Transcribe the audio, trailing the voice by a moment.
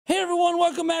everyone,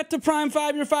 welcome back to Prime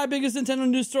 5, your 5 biggest Nintendo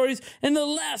news stories in the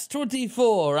last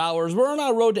 24 hours. We're on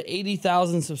our road to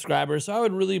 80,000 subscribers, so I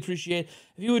would really appreciate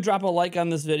if you would drop a like on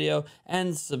this video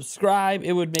and subscribe.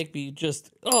 It would make me just,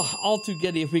 all too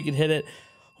giddy if we could hit it.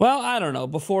 Well, I don't know,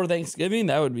 before Thanksgiving,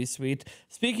 that would be sweet.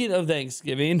 Speaking of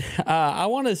Thanksgiving, I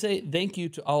want to say thank you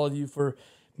to all of you for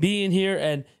being here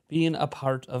and being a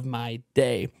part of my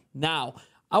day. Now,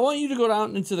 I want you to go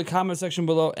down into the comment section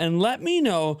below and let me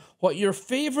know what your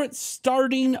favorite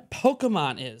starting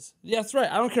Pokemon is. That's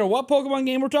right, I don't care what Pokemon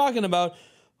game we're talking about.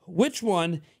 Which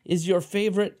one is your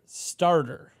favorite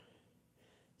starter?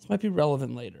 This might be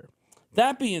relevant later.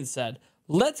 That being said,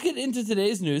 let's get into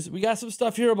today's news. We got some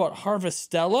stuff here about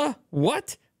Harvestella.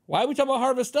 What? Why are we talking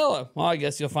about Harvestella? Well, I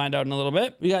guess you'll find out in a little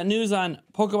bit. We got news on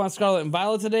Pokemon Scarlet and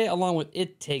Violet today, along with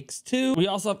It Takes Two. We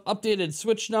also have updated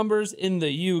Switch numbers in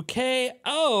the UK.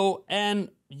 Oh, and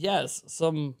yes,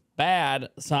 some bad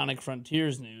Sonic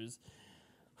Frontiers news.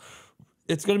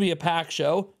 It's going to be a packed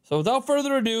show. So without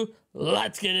further ado,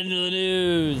 let's get into the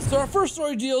news. So our first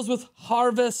story deals with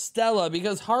Harvestella,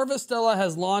 because Harvestella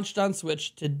has launched on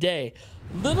Switch today.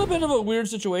 Little bit of a weird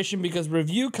situation because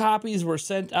review copies were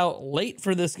sent out late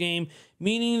for this game,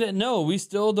 meaning that no, we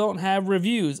still don't have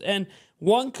reviews. And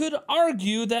one could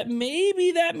argue that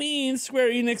maybe that means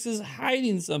Square Enix is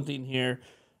hiding something here,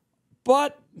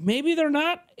 but maybe they're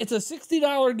not. It's a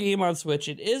 $60 game on Switch.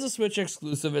 It is a Switch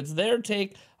exclusive. It's their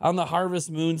take on the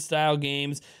Harvest Moon style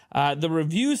games. The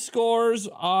review scores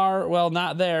are, well,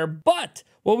 not there, but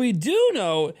what we do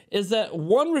know is that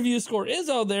one review score is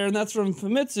out there, and that's from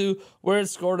Famitsu, where it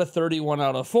scored a 31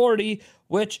 out of 40,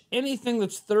 which anything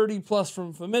that's 30 plus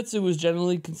from Famitsu is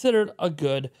generally considered a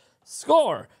good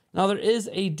score. Now, there is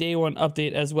a day one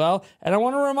update as well, and I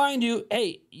want to remind you,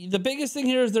 hey, the biggest thing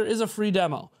here is there is a free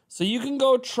demo. So you can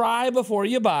go try before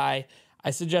you buy. I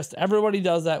suggest everybody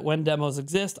does that when demos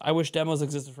exist. I wish demos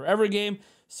existed for every game.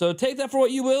 So take that for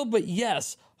what you will, but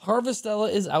yes,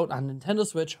 Harvestella is out on Nintendo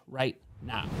Switch right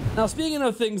now. Now, speaking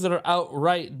of things that are out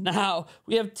right now,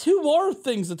 we have two more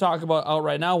things to talk about out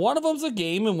right now. One of them's a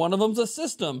game and one of them's a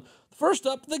system. First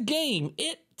up, the game,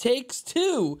 It Takes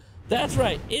Two. That's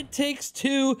right, It Takes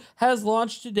Two has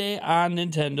launched today on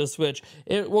Nintendo Switch.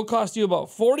 It will cost you about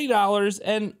 $40,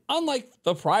 and unlike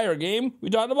the prior game we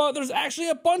talked about, there's actually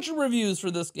a bunch of reviews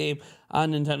for this game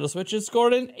on Nintendo Switch. It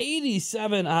scored an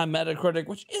 87 on Metacritic,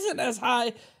 which isn't as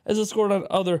high as it scored on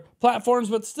other platforms,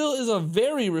 but still is a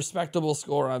very respectable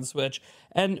score on Switch.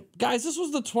 And guys, this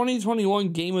was the 2021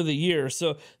 Game of the Year,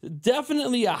 so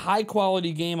definitely a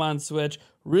high-quality game on Switch.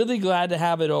 Really glad to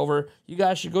have it over. You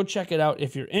guys should go check it out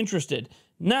if you're interested.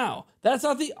 Now, that's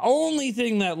not the only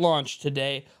thing that launched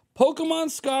today.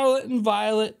 Pokemon Scarlet and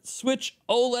Violet Switch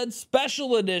OLED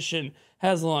Special Edition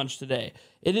has launched today.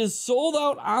 It is sold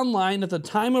out online at the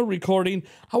time of recording.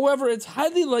 However, it's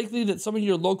highly likely that some of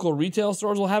your local retail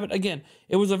stores will have it. Again,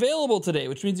 it was available today,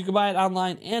 which means you can buy it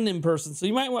online and in person. So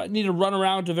you might need to run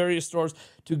around to various stores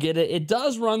to get it. It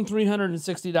does run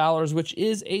 $360, which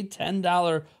is a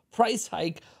 $10 price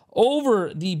hike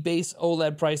over the base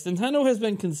OLED price. Nintendo has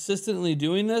been consistently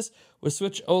doing this with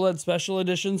Switch OLED special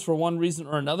editions for one reason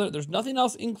or another. There's nothing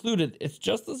else included. It's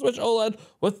just the Switch OLED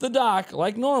with the dock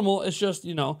like normal. It's just,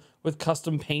 you know, with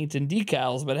custom paint and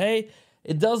decals. But hey,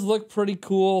 it does look pretty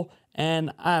cool,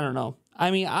 and I don't know.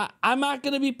 I mean, I'm not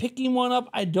going to be picking one up,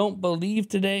 I don't believe,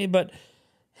 today, but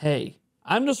hey,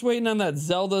 I'm just waiting on that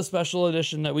Zelda special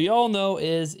edition that we all know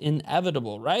is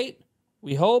inevitable, right?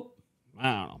 We hope.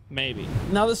 I don't know, maybe.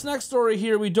 Now, this next story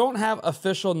here, we don't have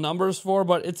official numbers for,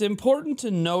 but it's important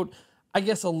to note, I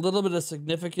guess, a little bit of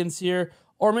significance here,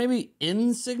 or maybe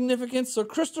insignificance. So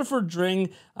Christopher Dring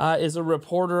is a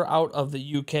reporter out of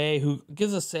the UK who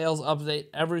gives a sales update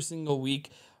every single week.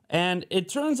 And it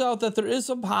turns out that there is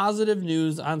some positive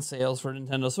news on sales for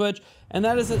Nintendo Switch, and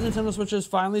that is that Nintendo Switch has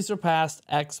finally surpassed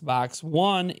Xbox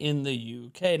One in the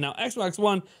UK. Now, Xbox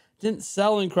One didn't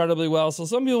sell incredibly well, so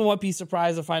some people might be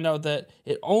surprised to find out that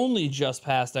it only just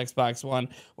passed Xbox One.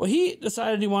 Well, he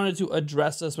decided he wanted to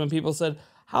address this when people said,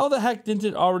 how the heck didn't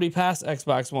it already pass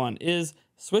Xbox One? Is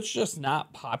Switch just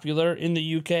not popular in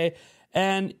the UK?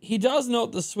 And he does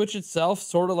note the Switch itself,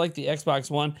 sort of like the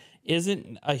Xbox One,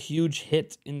 isn't a huge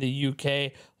hit in the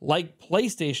UK like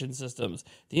PlayStation systems.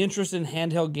 The interest in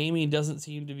handheld gaming doesn't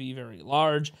seem to be very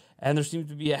large, and there seems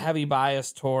to be a heavy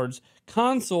bias towards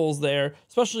consoles there,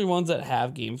 especially ones that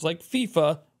have games like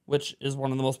FIFA, which is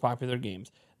one of the most popular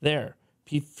games there.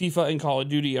 FIFA and Call of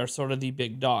Duty are sort of the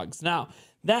big dogs. Now,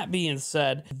 that being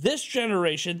said, this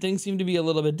generation, things seem to be a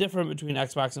little bit different between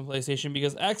Xbox and PlayStation,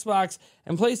 because Xbox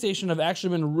and PlayStation have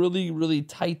actually been really, really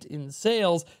tight in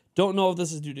sales Don't know if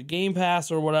this is due to Game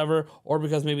Pass or whatever, or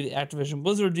because maybe the Activision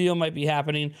Blizzard deal might be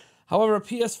happening. However,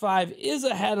 PS5 is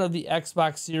ahead of the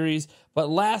Xbox Series, but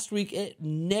last week it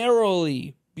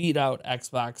narrowly beat out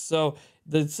Xbox. So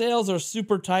the sales are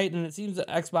super tight, and it seems that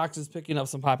Xbox is picking up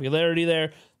some popularity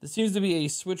there. This seems to be a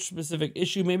Switch-specific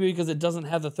issue, maybe because it doesn't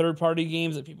have the third-party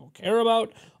games that people care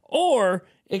about, or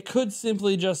it could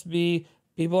simply just be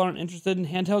people aren't interested in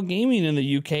handheld gaming in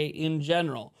the UK in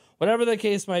general. Whatever the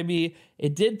case might be,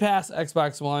 it did pass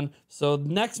Xbox One, so the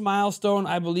next milestone,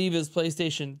 I believe, is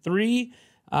PlayStation 3,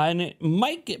 and it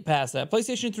might get past that.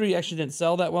 PlayStation 3 actually didn't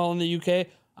sell that well in the UK,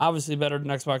 obviously better than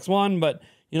Xbox One, but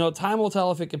you know, time will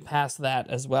tell if it can pass that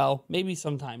as well, maybe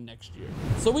sometime next year.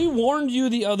 So we warned you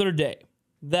the other day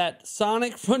that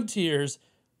Sonic Frontiers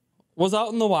was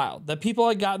out in the wild, that people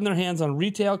had gotten their hands on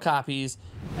retail copies,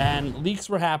 and leaks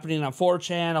were happening on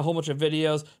 4chan, a whole bunch of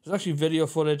videos. There's actually video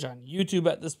footage on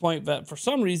YouTube at this point that for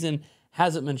some reason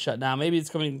hasn't been shut down. Maybe it's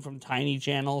coming from tiny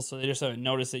channels, so they just haven't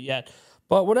noticed it yet.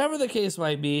 But whatever the case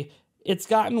might be, it's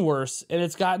gotten worse, and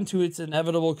it's gotten to its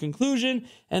inevitable conclusion,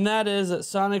 and that is that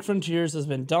Sonic Frontiers has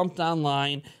been dumped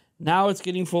online. Now it's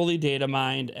getting fully data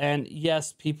mined, and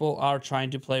yes, people are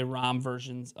trying to play ROM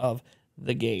versions of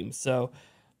the game. So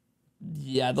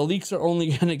yeah, the leaks are only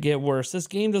going to get worse. This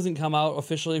game doesn't come out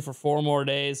officially for 4 more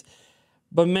days,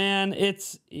 but man,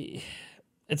 it's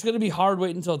going to be hard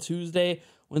waiting until Tuesday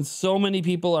when so many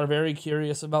people are very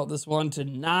curious about this one to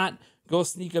not go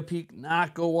sneak a peek,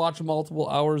 not go watch multiple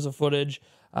hours of footage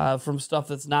from stuff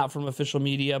that's not from official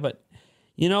media. But,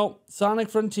 you know, Sonic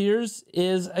Frontiers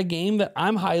is a game that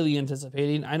I'm highly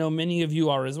anticipating. I know many of you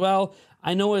are as well.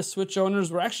 I know as Switch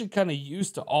owners, we're actually kind of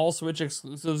used to all Switch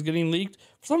exclusives getting leaked.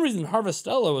 For some reason,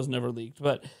 Harvestella was never leaked.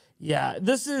 But yeah,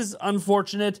 this is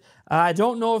unfortunate. I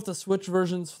don't know if the Switch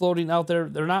version's floating out there.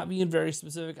 They're not being very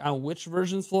specific on which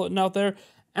version's floating out there.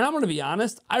 And I'm going to be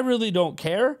honest, I really don't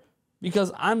care,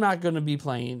 because I'm not going to be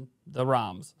playing the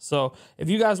ROMs. So if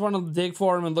you guys want to dig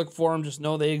for them and look for them, just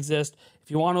know they exist.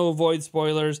 If you want to avoid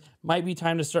spoilers, might be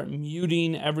time to start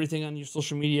muting everything on your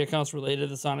social media accounts related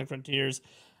to Sonic Frontiers.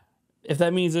 If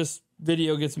that means this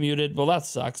video gets muted, well, that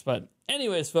sucks. But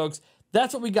anyways, folks,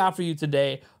 that's what we got for you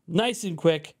today. Nice and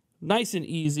quick, nice and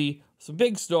easy, some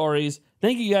big stories.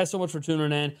 Thank you guys so much for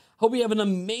tuning in. Hope you have an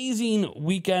amazing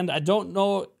weekend. I don't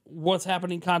know what's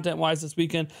happening content-wise this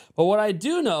weekend, but what I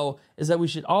do know is that we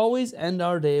should always end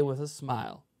our day with a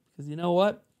smile. Because you know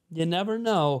what? You never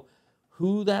know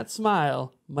who that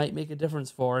smile might make a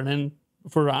difference for. And then,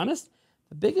 if we're honest,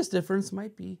 the biggest difference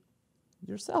might be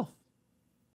yourself.